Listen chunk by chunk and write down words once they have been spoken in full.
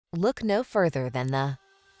Look no further than the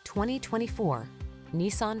 2024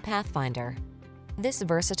 Nissan Pathfinder. This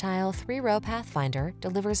versatile three-row Pathfinder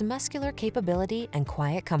delivers muscular capability and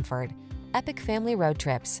quiet comfort. Epic family road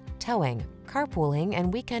trips, towing, carpooling,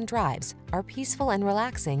 and weekend drives are peaceful and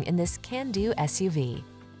relaxing in this can-do SUV.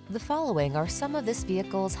 The following are some of this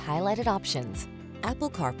vehicle's highlighted options: Apple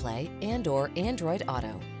CarPlay and/or Android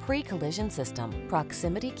Auto, pre-collision system,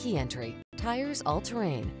 proximity key entry, tires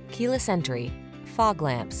all-terrain, keyless entry, fog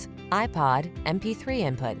lamps, iPod, MP3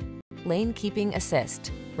 input, lane keeping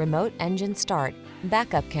assist, remote engine start,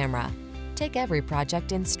 backup camera. Take every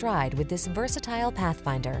project in stride with this versatile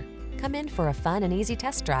Pathfinder. Come in for a fun and easy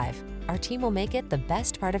test drive. Our team will make it the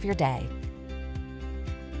best part of your day.